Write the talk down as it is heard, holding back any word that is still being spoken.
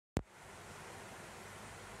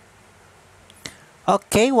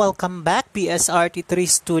Okay, welcome back PSRT3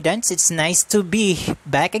 students. It's nice to be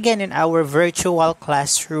back again in our virtual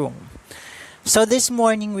classroom. So this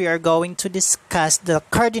morning we are going to discuss the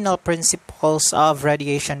cardinal principles of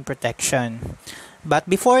radiation protection. But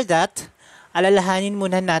before that, alalahanin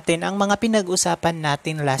muna natin ang mga pinag-usapan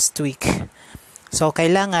natin last week. So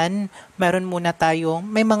kailangan may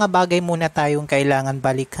mga bagay muna tayong kailangan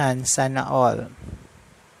balikan, sana all.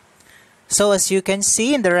 So as you can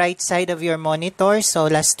see in the right side of your monitor, so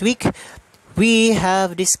last week we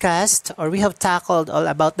have discussed or we have tackled all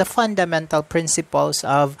about the fundamental principles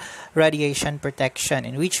of radiation protection,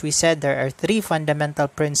 in which we said there are three fundamental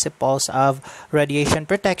principles of radiation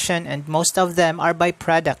protection, and most of them are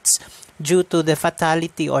byproducts due to the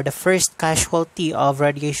fatality or the first casualty of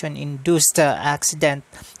radiation-induced accident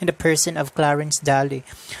in the person of Clarence Daly.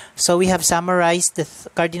 So we have summarized the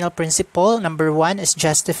cardinal principle. Number one is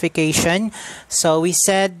justification. So we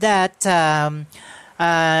said that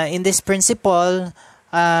in this principle,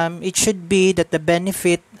 it should be that the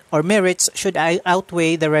benefit or merits should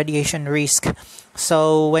outweigh the radiation risk.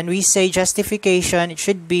 So when we say justification, it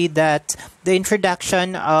should be that the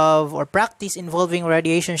introduction of or practice involving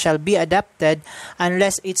radiation shall be adapted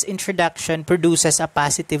unless its introduction produces a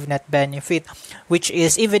positive net benefit, which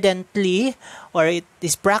is evidently or it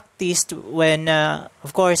is practiced when,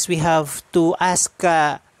 of course, we have to ask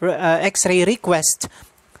X-ray request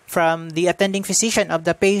from the attending physician of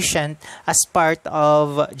the patient as part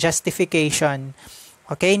of justification.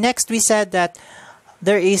 Okay, next we said that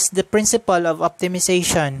there is the principle of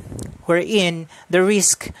optimization, wherein the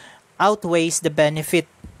risk outweighs the benefit.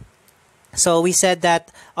 So we said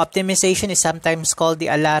that optimization is sometimes called the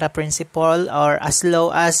ALARA principle, or as low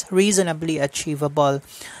as reasonably achievable.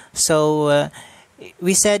 So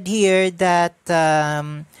we said here that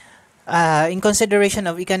in consideration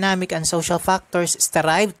of economic and social factors,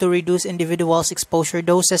 strive to reduce individuals' exposure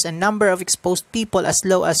doses and number of exposed people as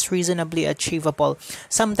low as reasonably achievable.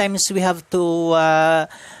 Sometimes we have to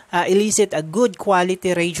elicit a good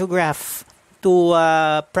quality radiograph to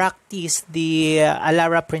practice the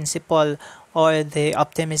ALARA principle or the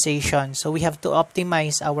optimization. So we have to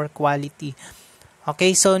optimize our quality.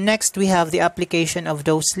 Okay, so next we have the application of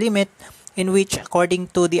dose limit, in which, according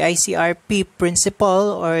to the ICRP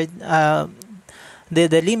principle, or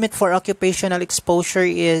the limit for occupational exposure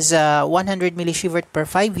is 100 millisievert per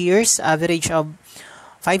 5 years, average of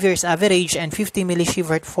 5 years average, and 50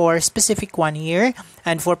 millisievert for specific 1 year.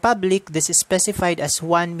 And for public, this is specified as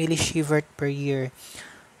 1 millisievert per year.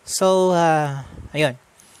 So, ayun.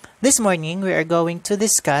 This morning, we are going to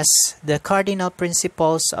discuss the cardinal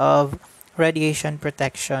principles of radiation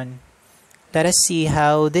protection. Let us see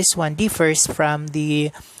how this one differs from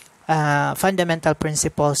the fundamental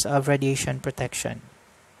principles of radiation protection.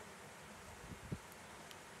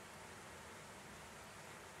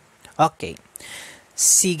 Okay.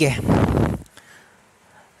 Sige.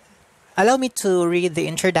 Allow me to read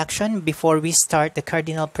the introduction before we start the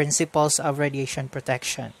cardinal principles of radiation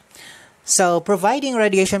protection. So, providing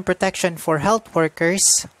radiation protection for health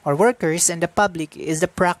workers or workers and the public is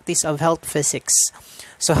the practice of health physics.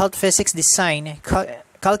 So health physics design,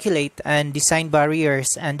 calculate and design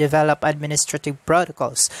barriers and develop administrative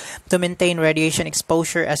protocols to maintain radiation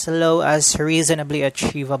exposure as low as reasonably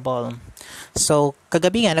achievable. So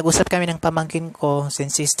kagabi nga, nag-usap kami ng pamangkin ko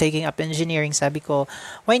since he's taking up engineering. Sabi ko,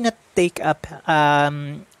 why not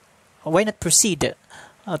proceed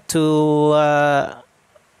to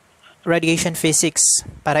radiation physics?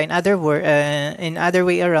 Para in other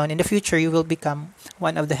way around, in the future, you will become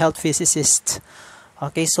one of the health physicists.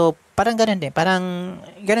 Okay, so parang ganun din. Parang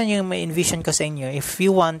ganun yung may envision ko sa inyo. If you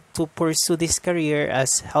want to pursue this career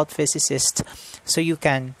as health physicist, so you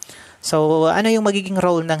can. So, ano yung magiging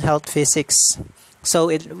role ng health physics? So,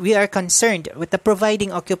 we are concerned with the providing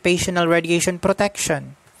occupational radiation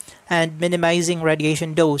protection and minimizing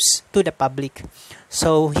radiation dose to the public.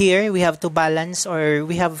 So, here, we have to balance, or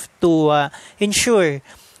we have to ensure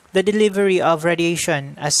the delivery of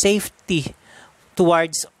radiation as safety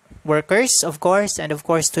towards workers, of course, and of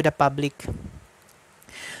course to the public.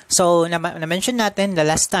 So, na-mention natin the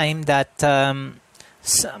last time that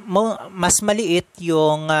mas maliit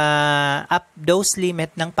yung up dose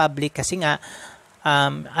limit ng public kasi nga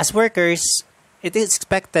as workers, it is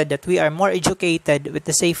expected that we are more educated with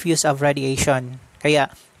the safe use of radiation.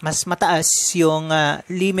 Kaya mas mataas yung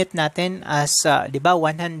limit natin as 'di ba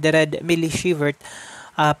 100 millisievert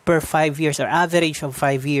per 5 years or average of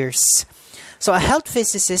 5 years. So a health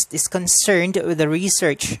physicist is concerned with the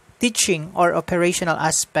research, teaching, or operational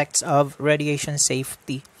aspects of radiation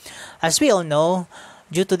safety. As we all know,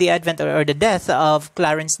 due to the advent or the death of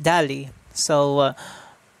Clarence Daly, so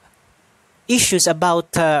issues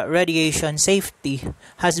about radiation safety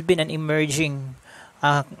has been an emerging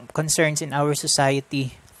concerns in our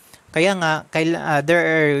society. Kaya nga, there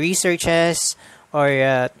are researches or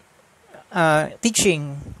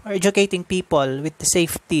teaching or educating people with the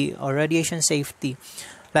safety or radiation safety.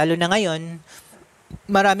 Lalo na ngayon,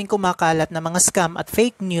 maraming kumakalat na mga scam at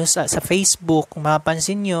fake news sa Facebook. Kung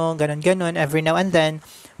mapapansin nyo, ganon-ganon, every now and then,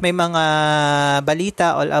 may mga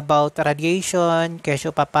balita all about radiation,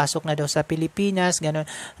 kesyo papasok na daw sa Pilipinas, ganon,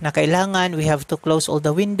 na kailangan, we have to close all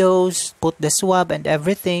the windows, put the swab and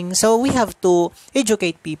everything. So, we have to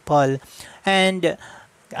educate people. And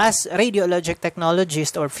as radiologic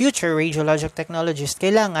technologist or future radiologic technologist,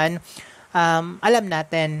 kailangan alam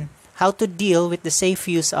natin how to deal with the safe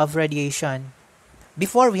use of radiation.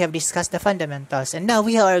 Before, we have discussed the fundamentals, and now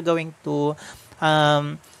we are going to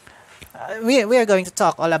we are going to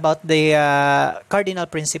talk all about the cardinal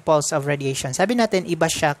principles of radiation. Sabi natin, iba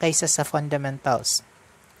siya kaysa sa fundamentals.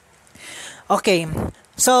 Okay,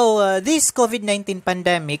 so this COVID-19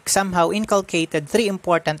 pandemic somehow inculcated 3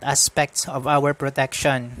 important aspects of our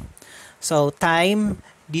protection. So, time,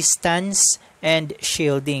 distance, and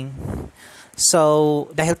shielding.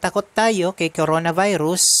 So, dahil takot tayo kay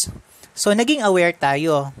coronavirus, so naging aware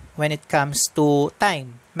tayo when it comes to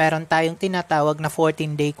time. Meron tayong tinatawag na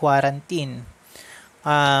 14-day quarantine.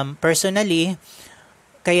 Personally,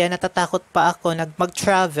 kaya natatakot pa ako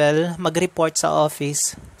mag-travel, mag-report sa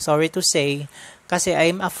office. Sorry to say, kasi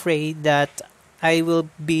I'm afraid that I will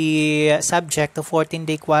be subject to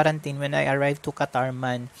 14-day quarantine when I arrive to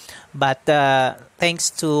Katarman. But thanks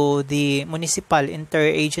to the Municipal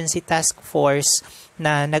Interagency Task Force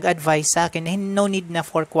na nag-advise sa akin na no need na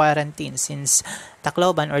for quarantine since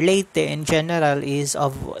Tacloban or Leyte in general is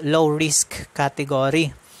of low risk category.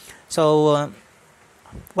 So,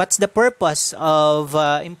 what's the purpose of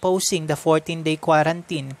imposing the 14-day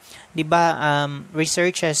quarantine? Diba,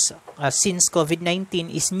 researches since COVID-19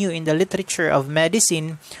 is new in the literature of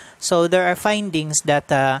medicine, so there are findings that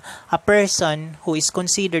a person who is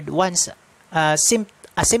considered once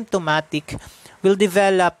asymptomatic will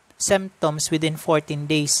develop symptoms within 14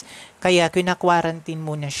 days. Kaya kina-quarantine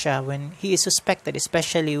muna siya when he is suspected,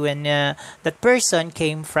 especially when that person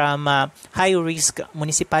came from high-risk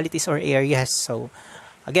municipalities or areas. So,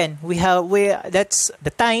 again, that's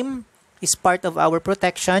the time is part of our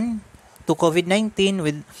protection to COVID-19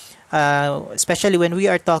 with especially when we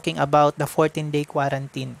are talking about the 14-day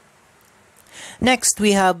quarantine. Next,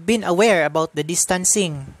 we have been aware about the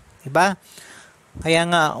distancing. Diba? Kaya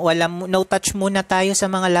nga, no touch muna tayo sa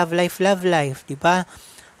mga love life. Diba?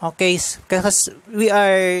 Okay, because we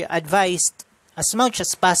are advised as much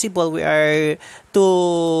as possible, we are to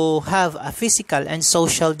have a physical and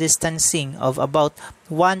social distancing of about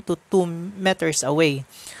 1 to 2 meters away.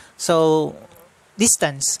 So,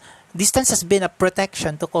 distance has been a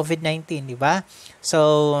protection to COVID-19, di ba?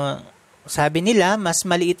 So, sabi nila, mas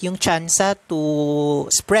maliit yung tsansa to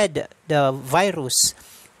spread the virus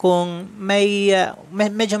kung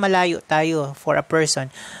medyo malayo tayo for a person.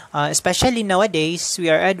 Especially nowadays, we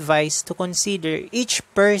are advised to consider each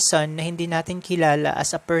person na hindi natin kilala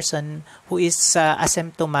as a person who is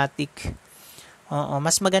asymptomatic.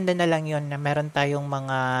 Mas maganda na lang yon na meron tayong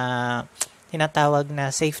mga tinatawag na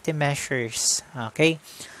safety measures. Okay?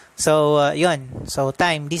 So, yun. So,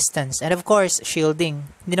 time, distance, and of course, shielding.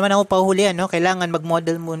 Hindi naman ako pahulihan, no? Kailangan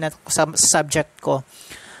mag-model muna sa subject ko.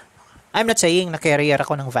 I'm not saying na carrier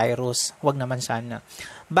ako ng virus. Huwag naman sana.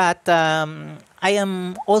 But, I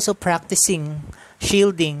am also practicing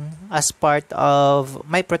shielding as part of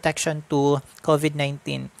my protection to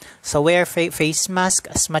COVID-19. So, wear face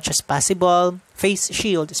mask as much as possible. Face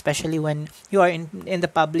shield, especially when you are in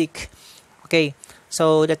the public. Okay.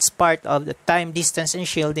 So, that's part of the time, distance, and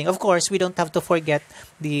shielding. Of course, we don't have to forget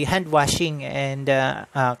the hand washing and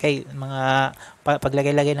mga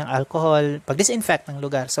paglagay-lagay ng alcohol, pag-disinfect ng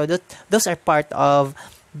lugar. So, those are part of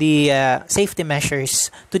the safety measures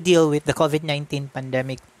to deal with the COVID-19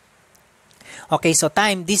 pandemic. Okay, so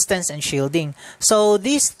time, distance, and shielding. So,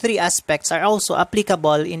 these 3 aspects are also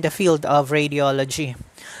applicable in the field of radiology.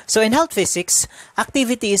 So, in health physics,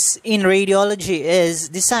 activities in radiology is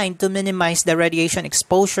designed to minimize the radiation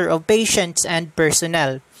exposure of patients and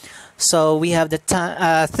personnel. So, we have the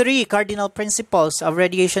 3 cardinal principles of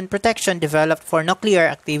radiation protection developed for nuclear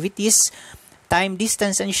activities. Time,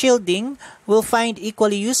 distance, and shielding will find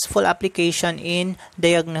equally useful application in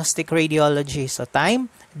diagnostic radiology. So, time,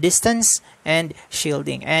 distance, and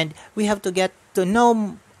shielding. And we have to get to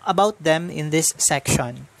know about them in this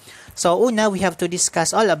section. So, una, we have to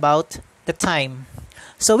discuss all about the time.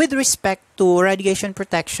 So, with respect to radiation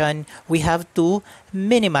protection, we have to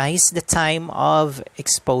minimize the time of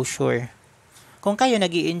exposure. Kung kayo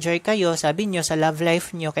nag-i-enjoy kayo, sabi nyo sa love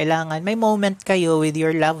life nyo, kailangan may moment kayo with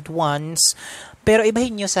your loved ones, pero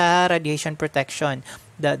ibahin nyo sa radiation protection.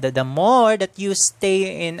 The more that you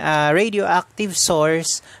stay in a radioactive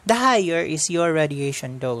source, the higher is your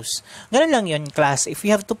radiation dose. Ganun lang yun, class. If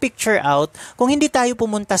you have to picture out, kung hindi tayo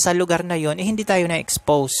pumunta sa lugar na yun, hindi tayo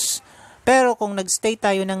na-expose. Pero kung nagstay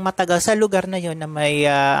tayo ng matagal sa lugar na yon na may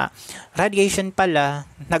radiation pala,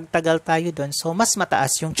 nagtagal tayo doon, so mas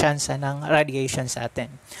mataas yung chance ng radiation sa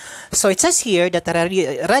atin. So it says here that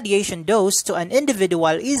radiation dose to an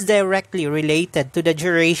individual is directly related to the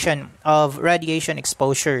duration of radiation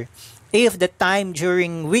exposure. If the time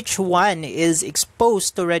during which one is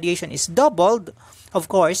exposed to radiation is doubled, of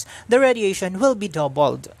course, the radiation will be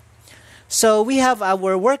doubled. So we have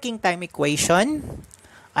our working time equation.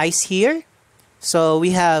 Ice here. So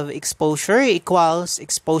we have exposure equals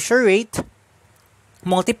exposure rate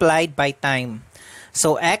multiplied by time.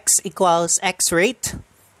 So X equals X rate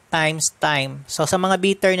times time. So sa mga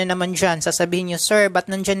bitter na naman dyan, sasabihin nyo, sir, ba't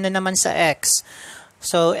nandyan na naman sa X?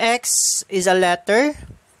 So X is a letter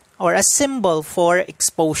or a symbol for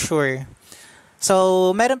exposure.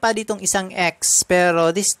 So meron pa ditong isang X,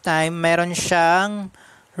 pero this time meron siyang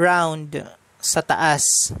round sa taas.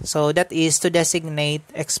 So that is to designate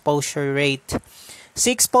exposure rate.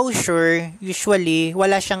 Si exposure, usually,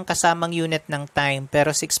 wala siyang kasamang unit ng time.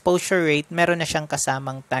 Pero si exposure rate, meron na siyang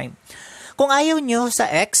kasamang time. Kung ayaw nyo sa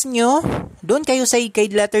X nyo, doon kayo sa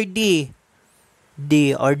kay letter D.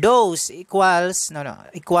 D or dose equals,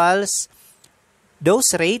 equals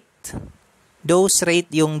dose rate. Dose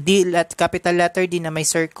rate, yung D, capital letter D na may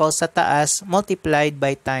circle sa taas, multiplied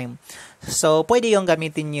by time. So, pwede yung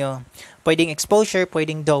gamitin nyo. Pwedeng exposure,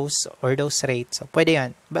 pwedeng dose, or dose rate. So, pwede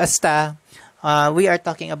yan. Basta, we are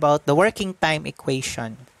talking about the working time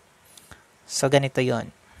equation. So, ganito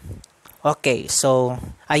yon. Okay, so,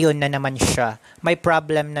 ayun na naman siya. May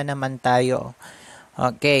problem na naman tayo.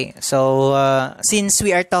 Okay, so, since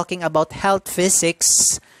we are talking about health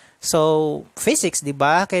physics, so, physics, di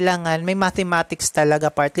ba? Kailangan may mathematics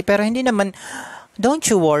talaga partly, pero hindi naman. Don't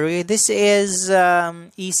you worry, this is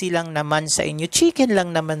easy lang naman sa inyo. Chicken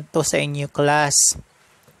lang naman to sa inyo, class.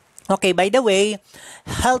 Okay, by the way,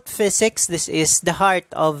 health physics, this is the heart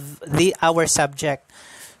of our subject.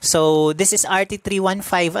 So, this is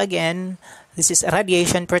RT315 again. This is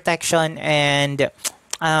radiation protection and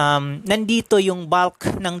nandito yung bulk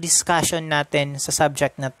ng discussion natin sa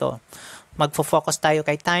subject na to. Magfo-focus tayo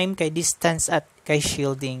kay time, kay distance, at kay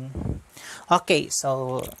shielding. Okay,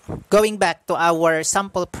 so going back to our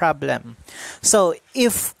sample problem. So,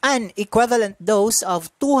 if an equivalent dose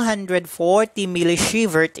of 240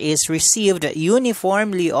 millisievert is received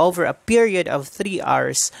uniformly over a period of 3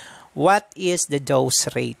 hours, what is the dose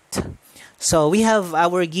rate? So, we have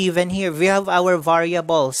our given here. We have our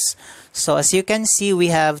variables. So, as you can see,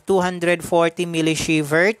 we have 240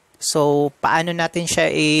 millisievert. So, paano natin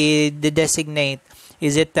siya i-designate?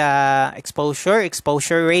 Is it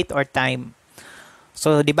exposure rate, or time?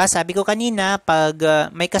 So, di ba sabi ko kanina, pag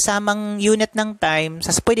may kasamang unit ng time,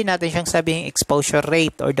 pwede natin siyang sabihin exposure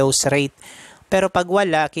rate or dose rate. Pero pag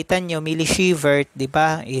wala, kita nyo, millisievert, di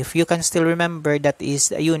ba? If you can still remember, that is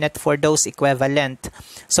a unit for dose equivalent.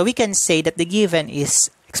 So, we can say that the given is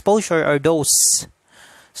exposure or dose.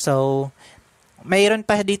 So, mayroon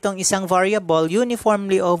pa ditong isang variable,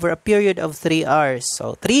 uniformly over a period of 3 hours.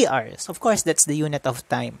 So, 3 hours. Of course, that's the unit of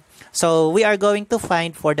time. So, we are going to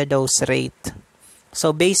find for the dose rate.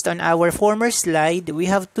 So, based on our former slide, we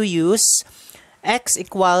have to use X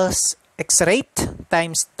equals X rate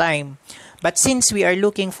times time. But since we are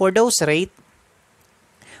looking for dose rate,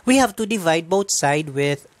 we have to divide both sides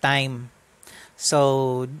with time.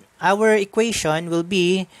 So, our equation will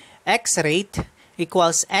be X rate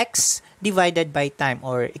equals X divided by time,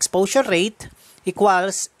 or exposure rate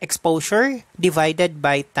equals exposure divided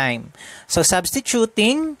by time. So,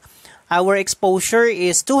 substituting, our exposure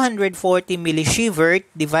is 240 millisievert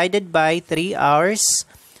divided by 3 hours.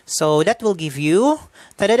 So, that will give you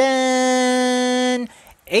 80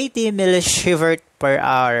 millisievert per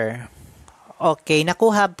hour. Okay,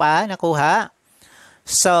 nakuha pa? Nakuha?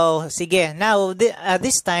 So, sige. Now,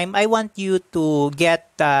 this time, I want you to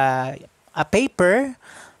get a paper,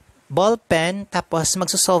 ball pen, tapos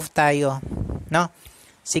magsosolve tayo. No?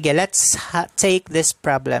 Sige, let's take this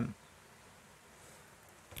problem.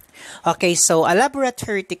 Okay, so a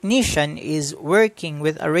laboratory technician is working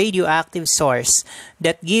with a radioactive source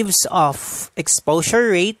that gives off exposure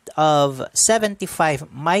rate of 75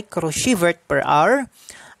 microsievert per hour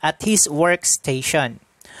at his workstation.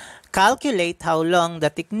 Calculate how long the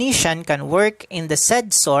technician can work in the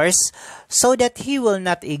said source so that he will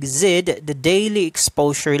not exceed the daily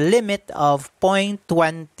exposure limit of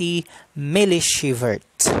 0.20 millisievert.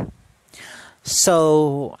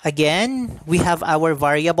 So again, we have our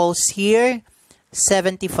variables here,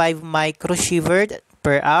 75 microsievert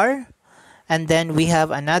per hour. And then we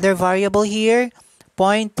have another variable here,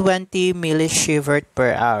 0.20 millisievert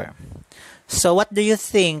per hour. So what do you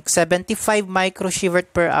think? 75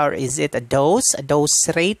 microsievert per hour, is it a dose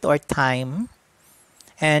rate, or time?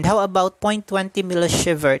 And how about 0.20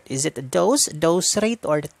 millisievert? Is it a dose rate,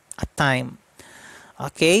 or a time?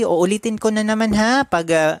 Okay, uulitin ko na naman ha.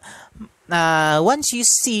 Pag once you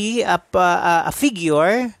see a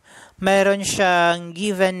figure, meron siyang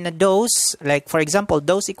given na dose, like for example,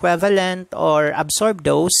 dose equivalent or absorbed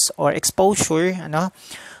dose or exposure,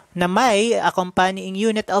 na may accompanying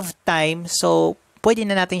unit of time. So, pwede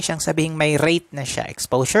na natin siyang sabihing may rate na siya.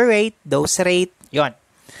 Exposure rate, dose rate, yon.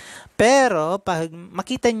 Pero, pag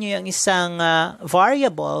makita nyo yung isang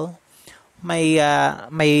variable, may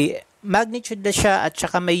magnitude na siya at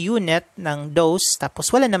saka may unit ng dose,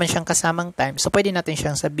 tapos wala naman siyang kasamang time. So, pwede natin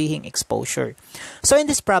siyang sabihing exposure. So,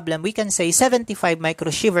 in this problem, we can say 75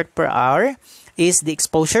 microsievert per hour is the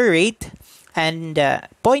exposure rate, and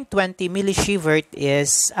 0.20 millisievert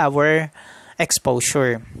is our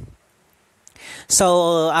exposure.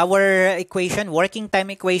 So, our equation, working time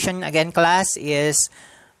equation, again, class, is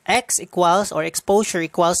X equals, or exposure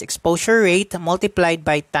equals exposure rate multiplied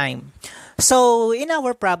by time. So, in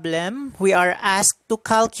our problem, we are asked to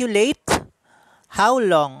calculate how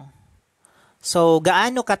long. So,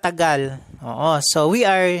 gaano katagal? So, we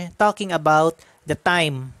are talking about the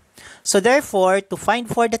time. So, therefore, to find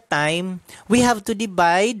for the time, we have to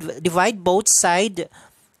divide both sides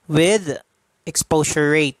with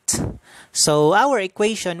exposure rate. So, our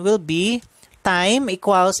equation will be time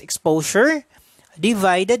equals exposure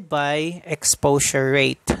divided by exposure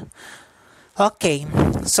rate. Okay,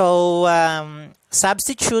 so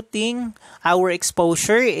substituting, our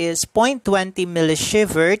exposure is 0.20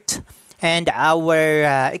 millisievert and our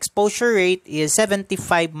exposure rate is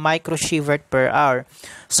 75 microsievert per hour.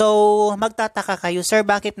 So, magtataka kayo, sir,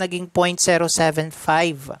 bakit naging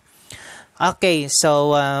 0.075? Okay,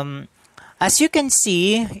 so as you can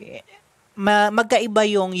see, magkaiba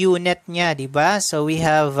yung unit niya, di ba? So, we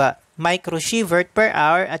have microsievert per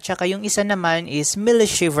hour at saka yung isa naman is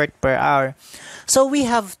millisievert per hour. So, we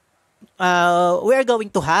are going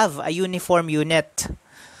to have a uniform unit.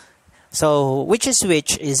 So, which is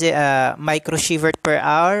which? Is it microsievert per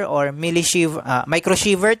hour or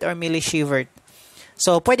microsievert or millisievert?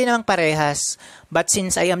 So, pwede namang parehas. But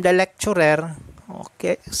since I am the lecturer,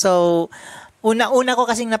 okay, so, una-una ko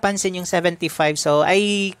kasing napansin yung 75. So,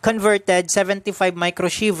 I converted 75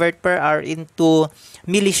 microsievert per hour into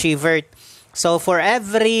millisievert. So, for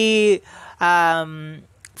every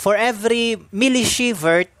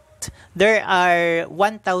millisievert, there are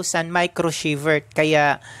 1,000 microsievert.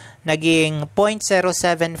 Kaya, naging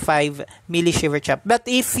 0.075 millisievert siya. But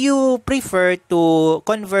if you prefer to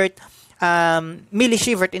convert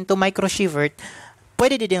millisievert into microsievert,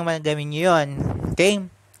 pwede din naman gawin nyo yun. Okay?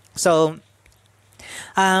 So,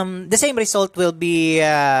 the same result will be,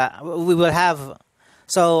 we will have,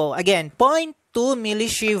 so again, 0.2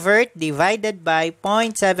 millisievert divided by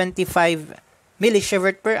 0.75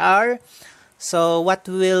 millisievert per hour. So, what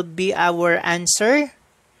will be our answer?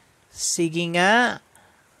 Sige nga.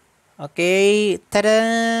 Okay,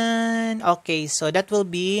 tadan! Okay, so that will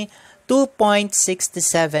be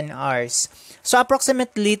 2.67 hours. So,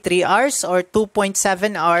 approximately 3 hours or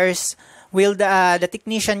 2.7 hours will the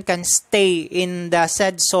technician can stay in the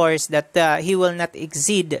said source that he will not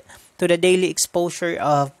exceed to the daily exposure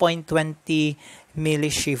of 0.20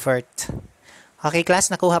 millisievert. Okay, class,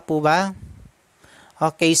 nakuha po ba?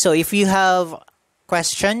 Okay, so if you have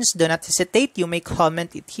questions, do not hesitate. You may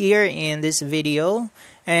comment it here in this video.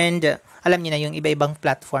 And alam niyo na yung iba-ibang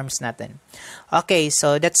platforms natin. Okay,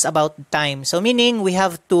 so that's about time. So meaning we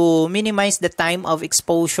have to minimize the time of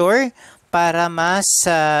exposure para mas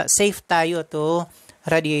safe tayo to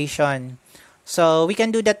radiation. So we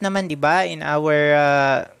can do that naman, 'di ba? In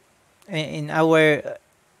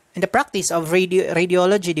the practice of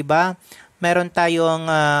radiology, 'di ba? Meron tayong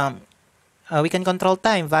we can control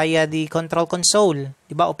time via the control console,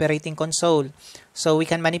 'di ba? Operating console. So we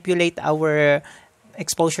can manipulate our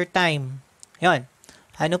exposure time. Yon.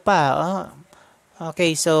 Ano pa?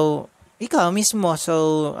 Okay, so ikaw mismo,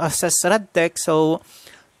 so sa RadTech, so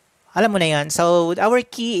alam mo na yan. So our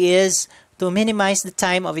key is to minimize the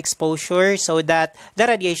time of exposure so that the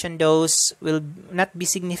radiation dose will not be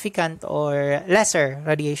significant or lesser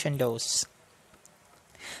radiation dose.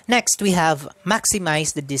 Next, we have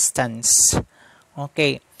maximize the distance.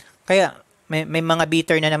 Okay. Kaya, may mga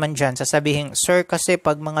bitter na naman dyan. Sasabihin, sir, kasi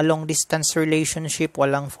pag mga long distance relationship,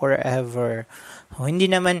 walang forever.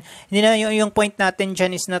 Hindi naman yung point natin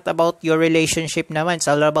dyan is not about your relationship naman.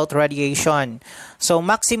 It's all about radiation. So,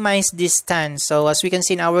 maximize distance. So, as we can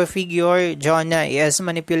see in our figure, Jonah is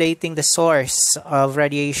manipulating the source of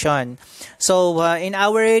radiation. So, in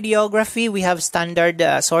our radiography, we have standard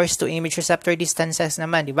source to image receptor distances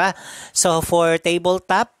naman, di ba? So, for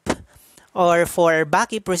tabletop, or for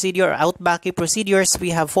Baki procedure, out Baki procedures,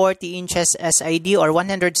 we have 40 inches SID or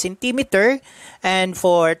 100 centimeter. And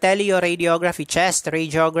for teleradiography, chest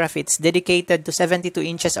radiography, it's dedicated to 72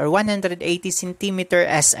 inches or 180 centimeter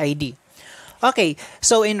SID. Okay,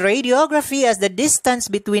 so in radiography, as the distance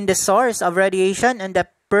between the source of radiation and the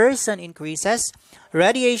person increases,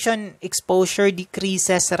 radiation exposure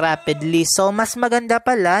decreases rapidly. So, mas maganda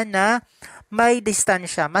pala na may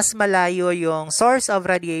distansya, mas malayo yung source of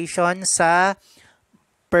radiation sa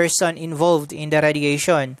person involved in the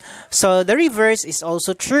radiation. So, the reverse is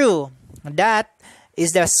also true. That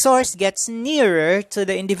is the source gets nearer to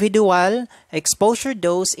the individual, exposure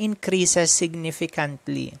dose increases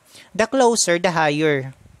significantly. The closer, the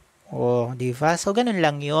higher. Oh, di ba? So, ganun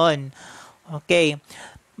lang yun. Okay.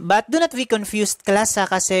 But do not be confused, class,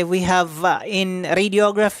 kasi we have, in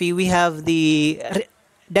radiography, we have the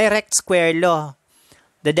direct square law,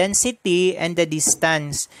 the density and the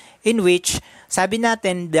distance, in which, sabi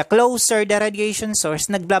natin, the closer the radiation source,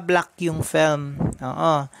 nagbla-block yung film.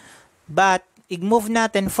 Oo. But, i-move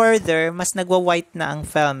natin further, mas nagwa-white na ang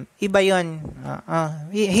film. Iba yun.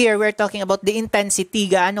 Here, we're talking about the intensity,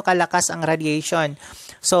 gaano kalakas ang radiation.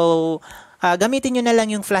 So, gamitin nyo na lang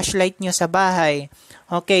yung flashlight nyo sa bahay.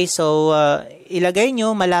 Okay, so, ilagay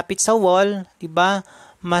nyo malapit sa wall, diba?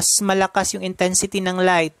 Mas malakas yung intensity ng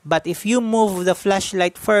light. But if you move the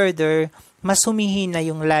flashlight further, mas humihina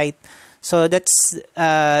yung light. So that's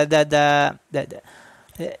the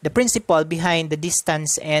principle behind the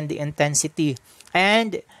distance and the intensity.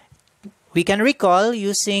 And we can recall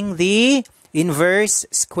using the inverse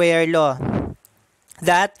square law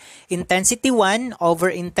that intensity 1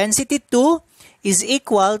 over intensity 2 is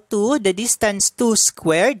equal to the distance 2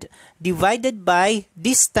 squared divided by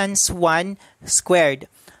distance 1 squared.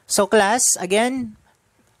 So class, again,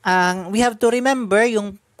 we have to remember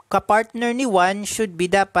yung kapartner ni 1 should be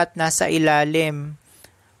dapat nasa ilalim.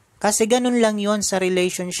 Kasi ganun lang yon sa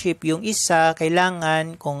relationship. Yung isa,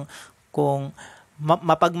 kailangan, kung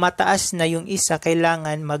mapagmataas na yung isa,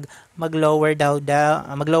 kailangan mag-lower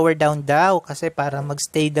down daw kasi para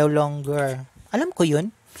magstay daw longer. Alam ko yun.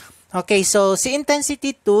 Okay, so si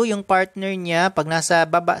intensity 2, yung partner niya, pag nasa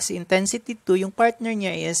baba si intensity 2, yung partner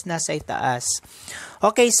niya is nasa itaas.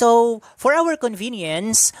 Okay, so for our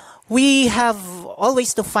convenience, we have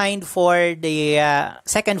always to find for the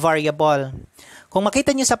second variable. Kung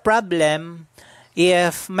makita nyo sa problem,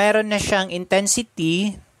 if mayroon na siyang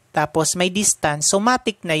intensity, tapos may distance,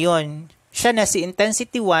 somatic na yon. Siya na si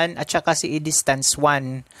intensity 1 at saka si distance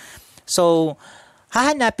 1. So,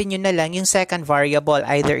 hahanapin nyo na lang yung second variable,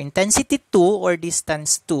 either intensity 2 or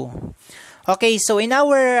distance 2. Okay, so in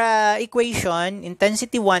our equation,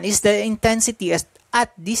 intensity 1 is the intensity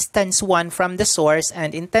at distance 1 from the source,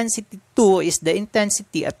 and intensity 2 is the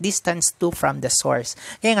intensity at distance 2 from the source.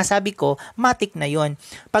 Kaya nga sabi ko, matik na yon.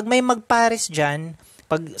 Pag may magpares dyan,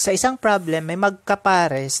 pag sa isang problem, may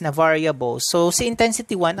magkapares na variable, so si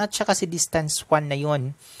intensity 1 at saka si distance 1 na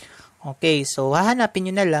yon. Okay, so hahanapin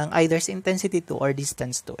nyo na lang either sa intensity 2 or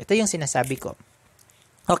distance 2. Ito yung sinasabi ko.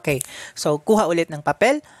 Okay, so kuha ulit ng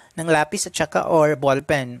papel, ng lapis at saka or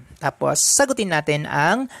ballpen. Tapos, sagutin natin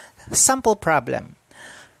ang sample problem.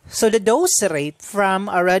 So, the dose rate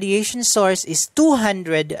from a radiation source is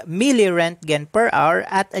 200 millirentgen per hour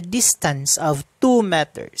at a distance of 2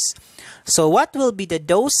 meters. So, what will be the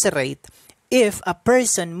dose rate if a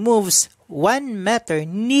person moves 1 meter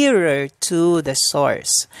nearer to the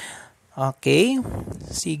source? Okay,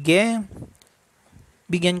 sige.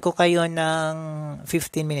 Bigyan ko kayo ng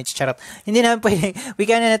 15 minutes. Charot. Hindi naman pwede. We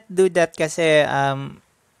cannot do that kasi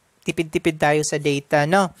tipid-tipid tayo sa data,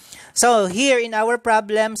 no? So, here in our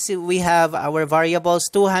problems, we have our variables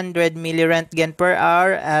 200 millirentgen per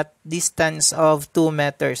hour at distance of 2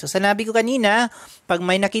 meters. So, sanabi ko kanina, pag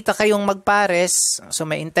may nakita kayong magpares, so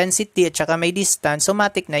may intensity at saka may distance,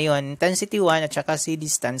 somatic na yon. Intensity 1 at saka si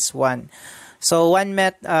distance 1. So,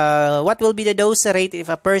 what will be the dose rate if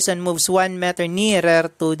a person moves 1 meter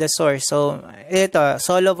nearer to the source? So, ito,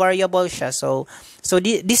 solo variable siya. So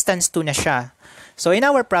distance 2 na siya. So, in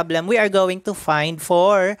our problem, we are going to find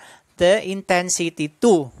for the intensity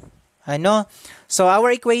 2. Ano? So our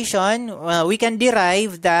equation, we can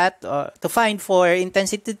derive that to find for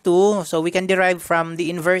intensity 2. So we can derive from the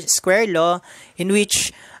inverse square law, in which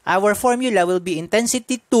our formula will be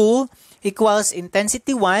intensity 2 equals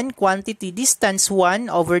intensity 1, quantity distance 1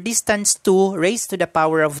 over distance 2 raised to the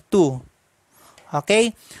power of 2.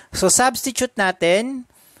 Okay? So substitute natin.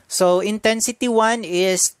 So intensity 1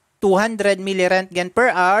 is 200 millirentgen per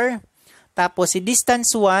hour. Tapos, si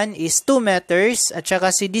distance 1 is 2 meters at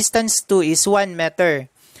saka si distance 2 is 1 meter.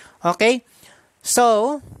 Okay?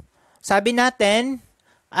 So, sabi natin,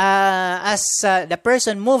 as the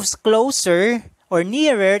person moves closer or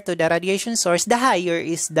nearer to the radiation source, the higher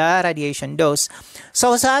is the radiation dose.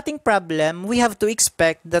 So, sa ating problem, we have to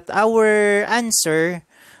expect that our answer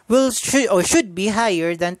should be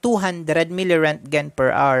higher than 200 millirentgen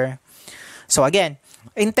per hour. So, again,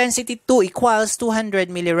 intensity 2 equals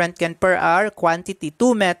 200 millirentgen per hour, quantity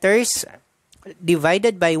 2 meters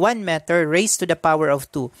divided by 1 meter raised to the power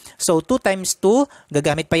of 2. So, 2 times 2,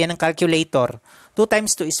 gagamit pa yan ng calculator. 2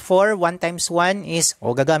 times 2 is 4, 1 times 1 is,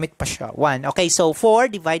 gagamit pa siya, 1. Okay, so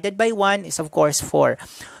 4 divided by 1 is of course 4.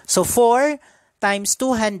 So, 4 times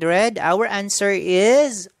 200, our answer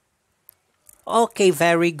is... Okay,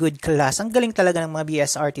 very good class. Ang galing talaga ng mga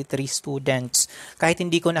BSRT 3 students. Kahit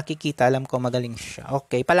hindi ko nakikita, alam ko magaling siya.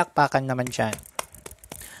 Okay, palakpakan naman dyan.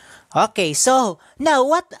 Okay, so, now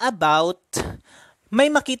what about, may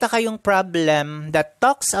makita kayong problem that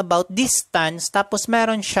talks about distance tapos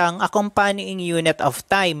meron siyang accompanying unit of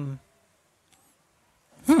time.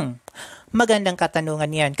 Magandang katanungan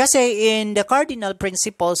yan. Kasi in the cardinal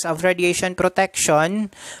principles of radiation protection,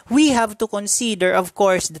 we have to consider, of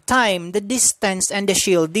course, the time, the distance, and the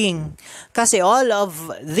shielding. Kasi all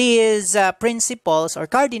of these principles or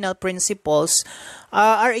cardinal principles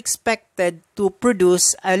are expected to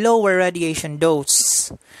produce a lower radiation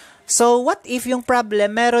dose. So, what if yung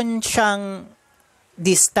problem, meron siyang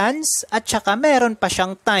distance at saka meron pa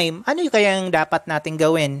siyang time? Ano yung kayang dapat natin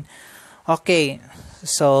gawin? Okay.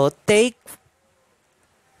 So, take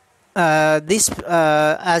this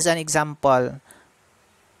as an example.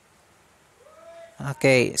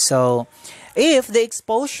 Okay, so if the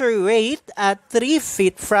exposure rate at 3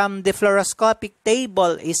 feet from the fluoroscopic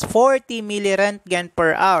table is 40 millirentgen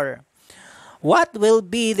per hour, what will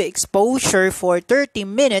be the exposure for 30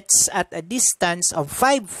 minutes at a distance of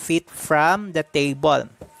 5 feet from the table?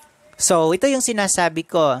 So, ito yung sinasabi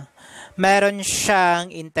ko. Meron siyang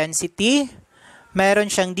intensity,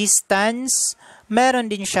 meron siyang distance,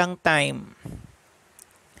 meron din siyang time.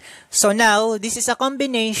 So now, this is a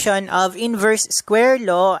combination of inverse square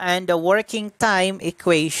law and the working time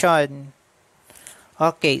equation.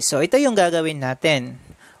 Okay, so ito yung gagawin natin.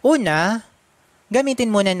 Una,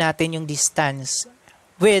 gamitin muna natin yung distance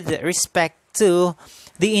with respect to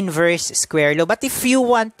the inverse square law. But if you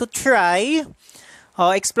want to try,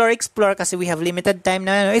 explore kasi we have limited time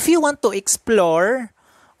na. If you want to explore,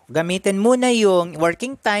 gamitin muna yung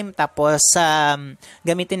working time, tapos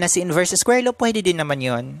gamitin na si inverse square law, pwede din naman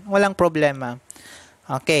yun. Walang problema.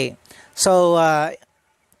 Okay. So,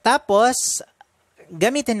 tapos,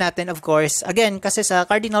 gamitin natin, of course, again, kasi sa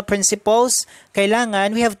cardinal principles,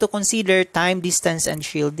 kailangan, we have to consider time, distance, and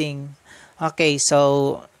shielding. Okay,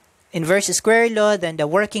 so, inverse square law, then the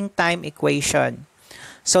working time equation.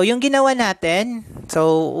 So, yung ginawa natin,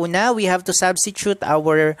 so, una, we have to substitute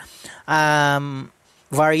our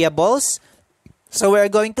variables. So,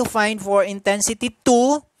 we're going to find for intensity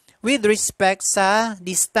 2 with respect sa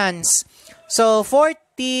distance. So,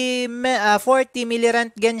 40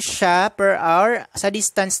 millirentgen siya per hour sa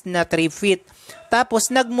distance na 3 feet.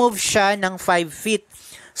 Tapos, nag-move siya ng 5 feet.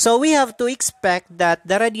 So, we have to expect that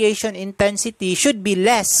the radiation intensity should be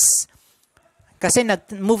less. Kasi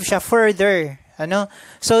nag-move siya further.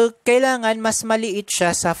 So, kailangan mas maliit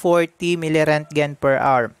siya sa 40 millirentgen per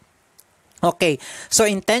hour. Okay, so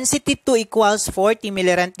intensity 2 equals 40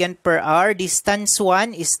 millirentgen per hour. Distance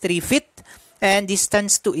 1 is 3 feet. And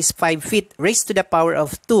distance 2 is 5 feet raised to the power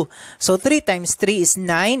of 2. So 3 times 3 is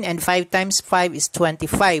 9 and 5 times 5 is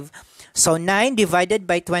 25. So 9 divided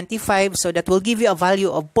by 25, so that will give you a value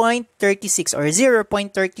of 0.36 or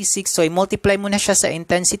 0.36. So i-multiply mo na siya sa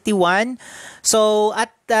intensity 1. So at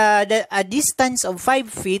a distance of 5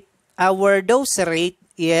 feet, our dose rate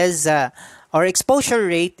is... or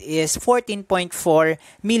exposure rate is 14.4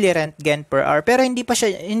 millirentgen per hour. Pero hindi pa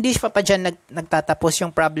dyan nagtatapos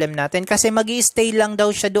yung problem natin kasi magi-stay lang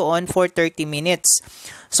daw siya doon for 30 minutes.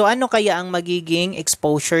 So, ano kaya ang magiging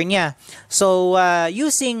exposure niya? So,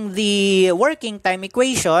 using the working time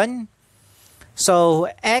equation,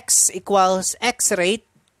 so, X equals X rate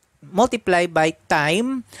multiply by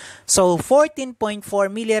time. So 14.4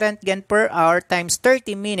 milliröntgen per hour times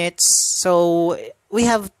 30 minutes. So we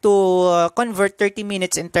have to convert 30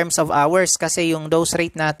 minutes in terms of hours kasi yung dose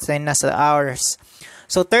rate natin nasa hours.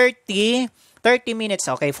 So 30 minutes.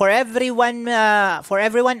 Okay, for every 1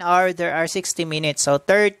 hour there are 60 minutes. So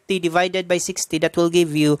 30 divided by 60, that will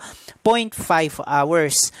give you 0.5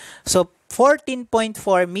 hours. So 14.4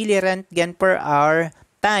 milliröntgen per hour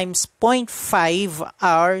times 0.5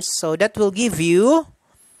 hours. So that will give you,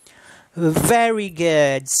 very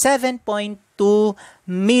good, 7.2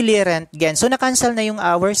 milliröntgen. So na-cancel na yung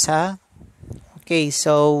hours, ha? Okay,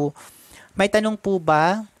 so may tanong po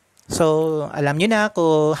ba? So alam nyo na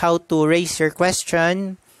kung how to raise your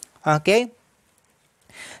question. Okay?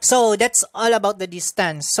 So that's all about the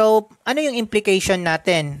distance. So ano yung implication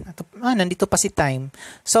natin? Nandito pa si time.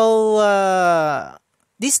 So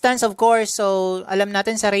distance, of course. So alam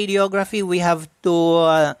natin sa radiography, we have to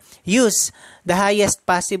use the highest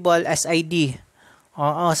possible SID.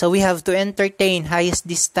 So we have to entertain highest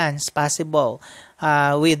distance possible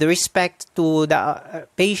with respect to the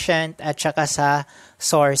patient at saka sa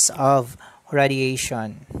source of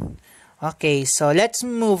radiation. Okay, so let's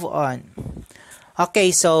move on. Okay,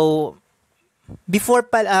 so before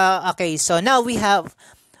okay, so now we have,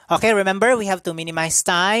 okay, remember, we have to minimize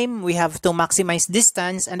time, we have to maximize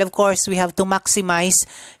distance, and of course, we have to maximize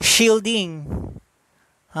shielding.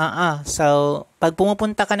 So, pag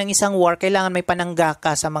pumupunta ka ng isang war, kailangan may panangga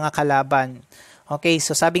ka sa mga kalaban. Okay,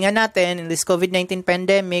 so sabi nga natin, in this COVID-19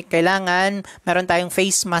 pandemic, kailangan meron tayong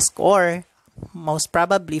face mask or most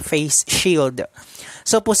probably face shield.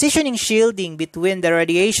 So, positioning shielding between the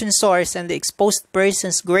radiation source and the exposed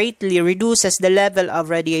persons greatly reduces the level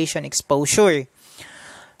of radiation exposure.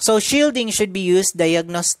 So, shielding should be used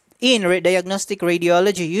in diagnostic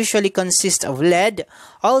radiology usually consists of lead,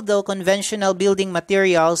 although conventional building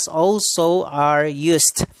materials also are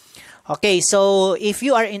used. Okay, so if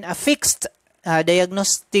you are in a fixed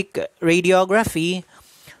diagnostic radiography,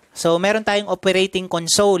 so meron tayong operating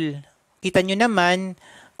console. Kita nyo naman,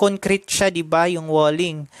 concrete siya, di ba, yung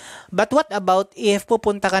walling. But what about if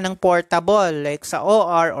pupunta ka ng portable, like sa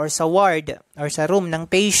OR or sa ward or sa room ng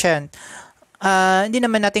patient? Hindi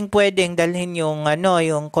naman natin pwedeng dalhin yung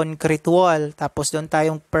yung concrete wall tapos doon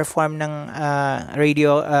tayong perform ng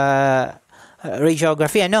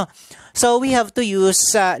radiography, So we have to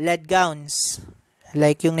use lead gowns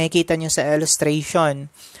like yung nakikita nyo sa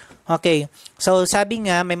illustration. Okay, so sabi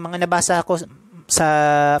nga, may mga nabasa ako sa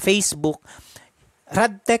Facebook,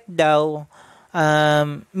 Radtech daw,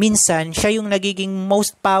 minsan siya yung nagiging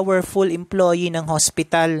most powerful employee ng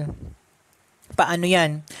hospital. Paano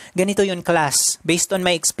yan? Ganito yung class. Based on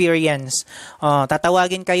my experience.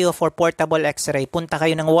 Tatawagin kayo for portable x-ray. Punta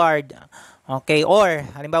kayo ng ward. Okay? Or,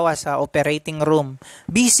 halimbawa sa operating room.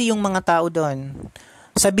 Busy yung mga tao doon.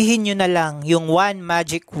 Sabihin nyo na lang yung one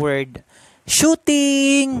magic word.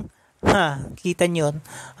 Shooting! Kita nyo.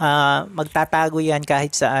 Magtatago yan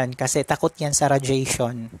kahit saan. Kasi takot yan sa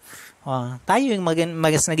radiation. Tayo yung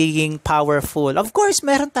mas nagiging powerful. Of course,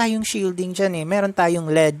 meron tayong shielding dyan Meron tayong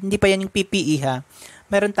LED. Hindi pa yan yung PPE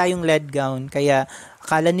Meron tayong LED gown. Kaya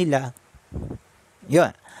akala nila, yun,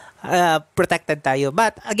 protected tayo.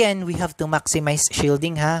 But again, we have to maximize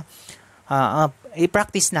shielding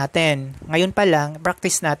i-practice natin. Ngayon pa lang,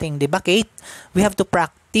 practice natin. Diba, Kate? We have to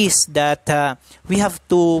practice that we have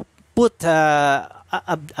to put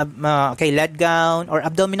LED gown or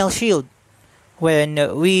abdominal shield when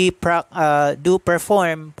we do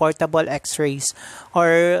perform portable x-rays. Or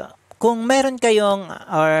kung meron kayong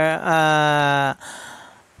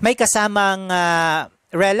may kasamang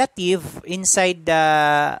relative inside the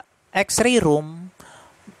x-ray room,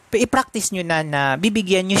 i-practice nyo na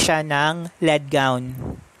bibigyan nyo siya ng lead gown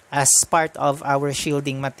as part of our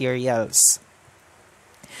shielding materials.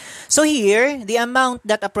 So here, the amount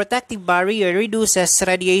that a protective barrier reduces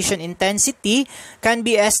radiation intensity can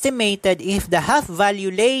be estimated if the half value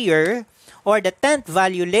layer or the 10th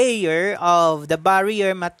value layer of the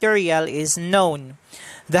barrier material is known.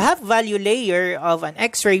 The half value layer of an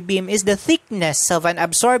X-ray beam is the thickness of an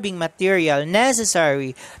absorbing material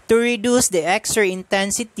necessary to reduce the X-ray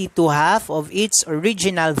intensity to half of its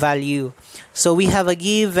original value. So we have a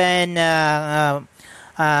given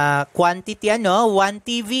quantity, 1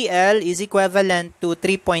 TVL is equivalent to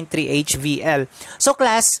 3.3 HVL. So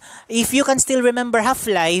class, if you can still remember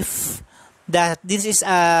half-life, that this is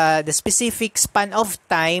the specific span of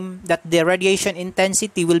time that the radiation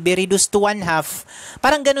intensity will be reduced to 1/2.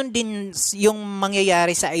 Parang ganun din yung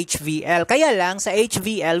mangyayari sa HVL. Kaya lang, sa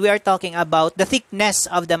HVL, we are talking about the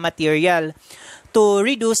thickness of the material. to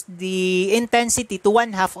reduce the intensity to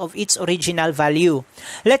 1/2 of its original value.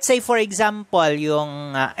 Let's say for example,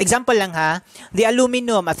 yung example lang ha, the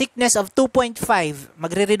aluminum, a thickness of 2.5,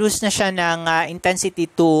 magre-reduce na siya ng intensity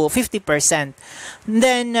to 50%.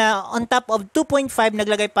 Then on top of 2.5,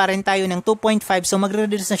 naglagay pa rin tayo ng 2.5, so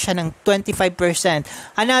magre-reduce na siya ng 25%.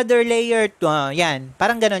 Another layer, yan,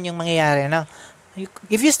 parang ganon yung mangyayari, no?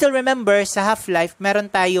 If you still remember, sa half-life,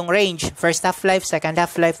 meron tayong range. First half-life, second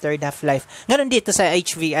half-life, third half-life. Ganon dito sa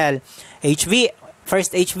HVL.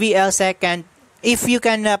 First HVL, second. If you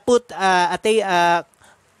can put a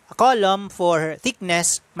column for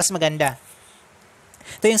thickness, mas maganda.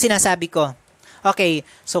 Ito yung sinasabi ko. Okay,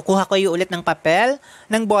 so kuha ko yung ulit ng papel,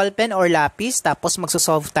 ng ballpen or lapis, tapos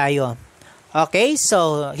magsosolve tayo. Okay,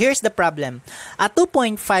 so here's the problem. A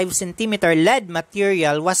 2.5 cm lead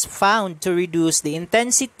material was found to reduce the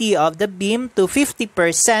intensity of the beam to 50%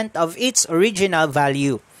 of its original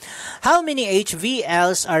value. How many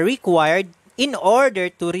HVLs are required in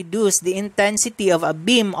order to reduce the intensity of a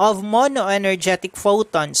beam of monoenergetic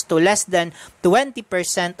photons to less than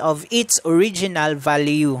 20% of its original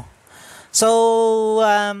value? So,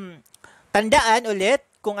 tandaan ulit,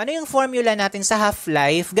 kung ano yung formula natin sa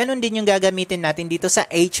half-life, ganun din yung gagamitin natin dito sa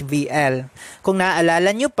HVL. Kung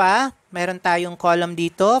naaalala nyo pa, meron tayong column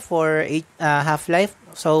dito for half-life.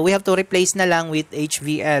 So, we have to replace na lang with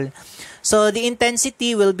HVL. So, the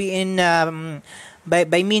intensity will be in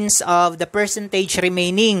by means of the percentage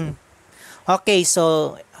remaining. Okay,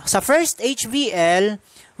 so sa first HVL,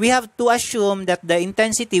 we have to assume that the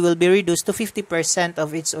intensity will be reduced to 50%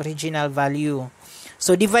 of its original value.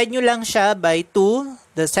 So, divide nyo lang siya by 2.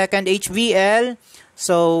 The second HVL,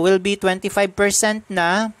 so will be 25%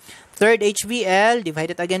 na. Third HVL,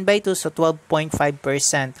 divided again by 2, so 12.5%.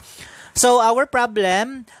 So, our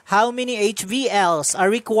problem, how many HVLs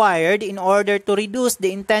are required in order to reduce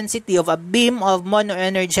the intensity of a beam of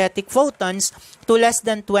monoenergetic photons to less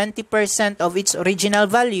than 20% of its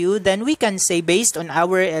original value? Then we can say, based on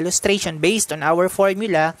our illustration, based on our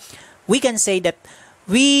formula, we can say that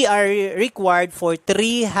we are required for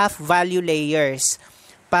 3 half-value layers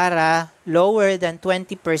para lower than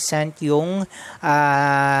 20% yung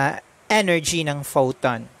energy ng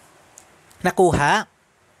photon. Nakuha?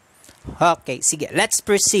 Okay, sige. Let's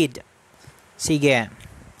proceed. Sige.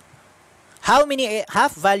 How many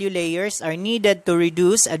half-value layers are needed to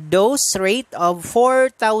reduce a dose rate of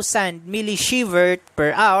 4,000 millisievert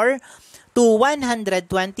per hour to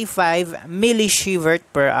 125 millisievert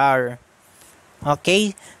per hour?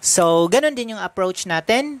 Okay, so ganun din yung approach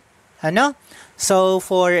natin. Ano? So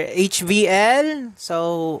for HVL,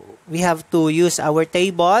 so we have to use our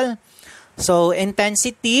table. So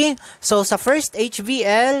intensity, so sa first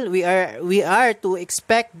HVL, we are to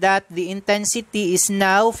expect that the intensity is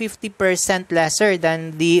now 50% lesser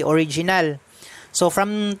than the original. So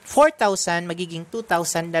from 4,000 magiging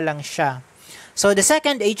 2,000 na lang siya. So the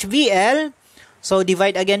second HVL, so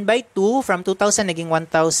divide again by 2, from 2,000 naging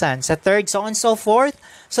 1,000. Sa third, so on so forth.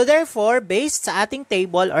 So therefore, based sa ating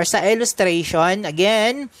table or sa illustration,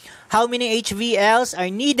 again, how many HVLs are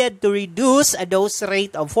needed to reduce a dose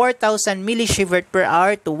rate of 4,000 millisievert per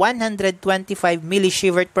hour to 125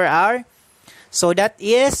 millisievert per hour? So that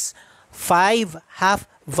is 5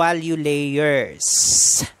 half-value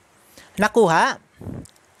layers. Nakuha?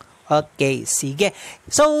 Okay, sige.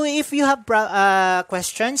 So, if you have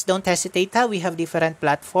questions, don't hesitate ha. We have different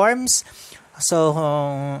platforms. So,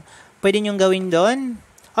 pwede nyong gawin doon.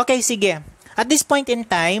 Okay, sige. At this point in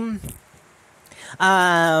time,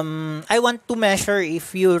 I want to measure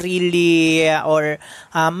if you really, or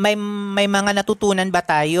may mga natutunan ba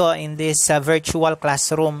tayo in this virtual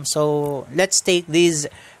classroom. So, let's take these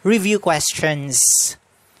review questions.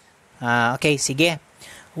 Okay, sige.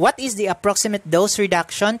 What is the approximate dose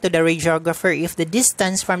reduction to the radiographer if the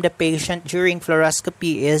distance from the patient during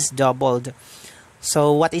fluoroscopy is doubled?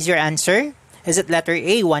 So, what is your answer? Is it letter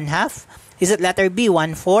A, 1/2? Is it letter B,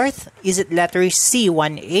 1/4? Is it letter C,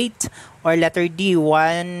 1/8? Or letter D,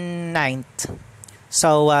 1/9?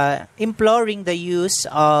 So, imploring the use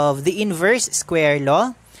of the inverse square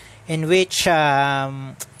law, in which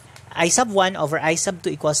I sub 1 over I sub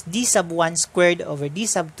 2 equals D sub 1 squared over D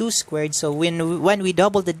sub 2 squared. So when we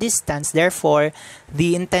double the distance, therefore,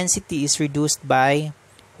 the intensity is reduced by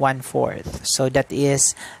 1/4. So that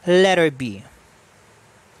is letter B.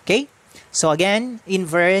 Okay? So again,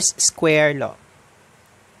 inverse square law.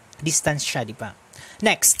 Distance siya, di ba?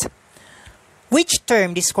 Next. Which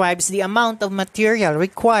term describes the amount of material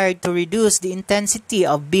required to reduce the intensity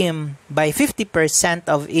of beam by 50%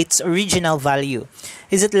 of its original value?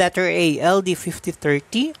 Is it letter A, LD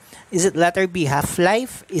 5030, Is it letter B,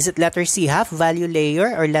 half-life? Is it letter C, half-value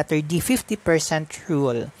layer? Or letter D, 50%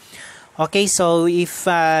 rule? Okay, so if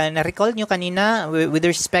na-recall nyo kanina with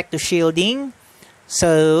respect to shielding,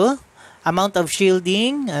 so amount of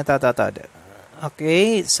shielding,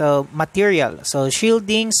 okay, so material. So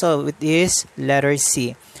shielding, so it is letter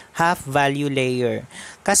C, half-value layer.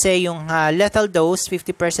 Kasi yung lethal dose,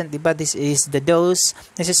 50%, diba? This is the dose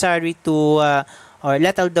necessary to, or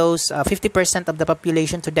lethal dose, 50% of the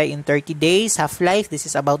population to die in 30 days. Half-life, this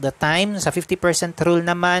is about the time. Sa 50% rule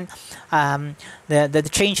naman, the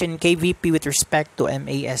change in KVP with respect to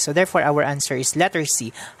MAS. So therefore, our answer is letter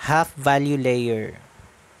C, half-value layer.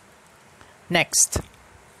 Next.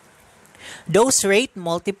 Dose rate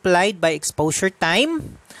multiplied by exposure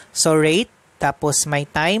time. So rate, tapos may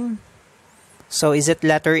time. So is it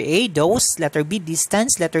letter A, dose, letter B,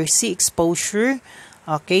 distance, letter C, exposure?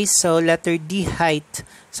 Okay, so letter D, height.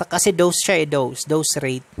 So kasi dose siya, dose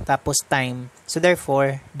rate, tapos time. So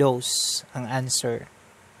therefore, dose ang answer.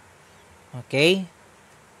 Okay?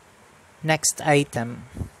 Next item.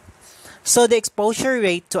 So the exposure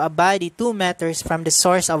rate to a body 2 meters from the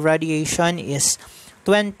source of radiation is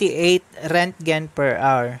 28 Röntgen per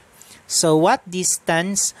hour. So what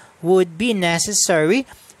distance would be necessary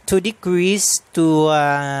to decrease to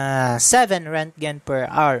 7 Röntgen per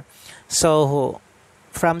hour? So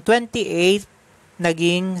from 28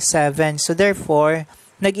 naging 7. So therefore,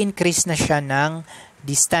 nag-increase na siya ng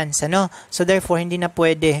distance, ano? So therefore, hindi na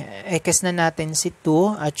pwede. X na natin si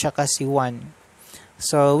 2 at saka si 1.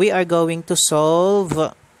 So we are going to solve.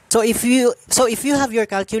 So if you have your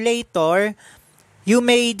calculator, you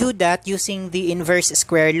may do that using the inverse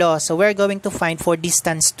square law. So we're going to find for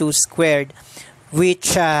distance 2 squared,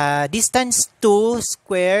 which distance 2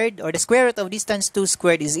 squared, or the square root of distance 2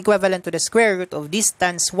 squared, is equivalent to the square root of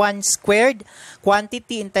distance 1 squared,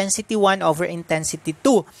 quantity intensity 1 over intensity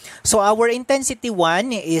 2. So our intensity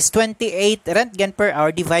 1 is 28 Röntgen per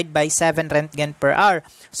hour divided by 7 Röntgen per hour.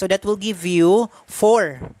 So that will give you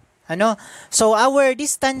 4. Ano? So our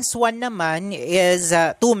distance 1 naman is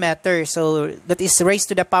 2 meters. So that is raised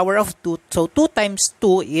to the power of 2. So 2 times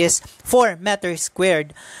 2 is 4 meters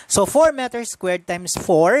squared. So 4 meters squared times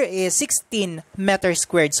 4 is 16 meters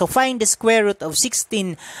squared. So find the square root of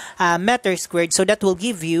 16 meters squared. So that will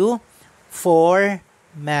give you 4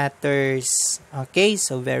 meters. Okay,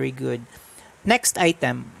 so very good. Next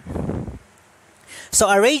item. So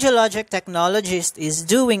a radiologic technologist is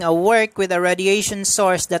doing a work with a radiation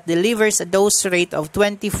source that delivers a dose rate of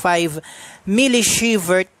 25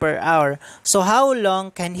 millisievert per hour. So how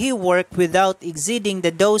long can he work without exceeding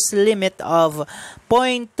the dose limit of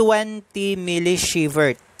 0.20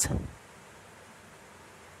 millisievert?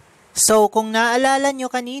 So kung naalala nyo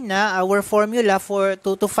kanina, our formula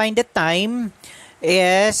to find the time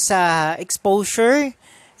is exposure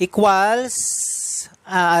equals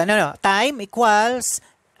time equals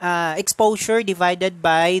exposure divided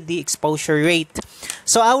by the exposure rate.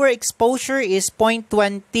 So our exposure is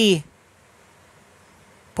 0.20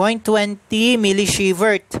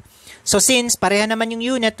 millisievert. So since pareha naman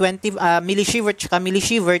yung unit, 20 millisievert tsaka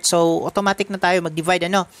millisievert, so automatic na tayo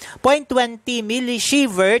mag-divide, 0.20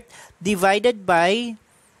 millisievert divided by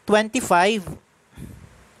 25.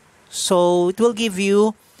 So it will give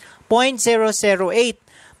you 0.008.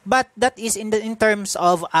 But that is in terms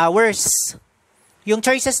of hours. Yung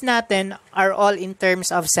choices natin are all in terms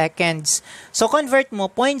of seconds. So convert mo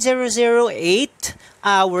 0.008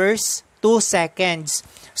 hours to seconds.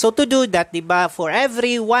 So to do that, diba, for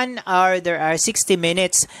every 1 hour there are 60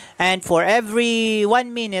 minutes, and for every 1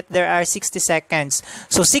 minute there are 60 seconds.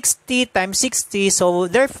 So 60 times 60, so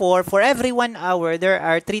therefore for every 1 hour there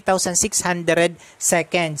are 3,600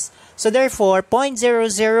 seconds. So therefore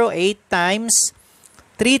 0.008 times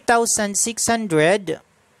 3,600.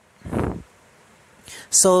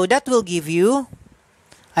 So that will give you,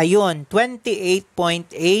 ayun,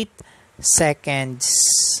 28.8 seconds.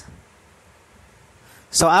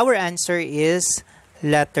 So our answer is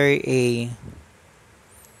letter A.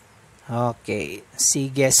 Okay,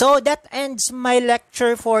 sige. So that ends my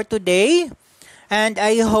lecture for today. And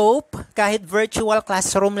I hope kahit virtual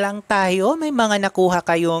classroom lang tayo, may mga nakuha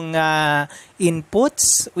kayong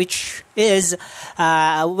inputs which is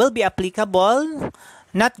will be applicable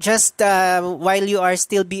not just while you are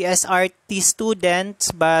still BSRT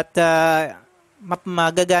students, but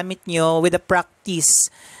magagamit nyo with the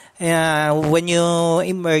practice when you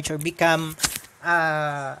emerge or become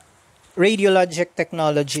radiologic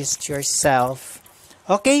technologist yourself.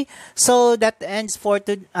 Okay, so that ends for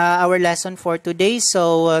our lesson for today.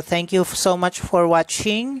 So thank you so much for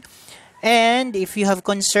watching, And if you have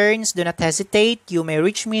concerns, do not hesitate. You may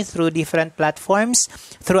reach me through different platforms,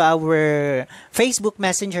 through our Facebook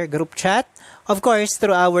Messenger group chat, of course,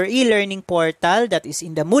 through our e-learning portal that is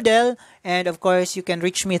in the Moodle, and of course, you can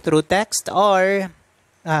reach me through text or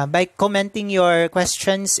by commenting your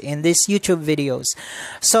questions in these YouTube videos.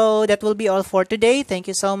 So that will be all for today. Thank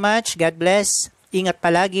you so much. God bless. Ingat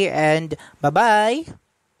palagi and bye-bye.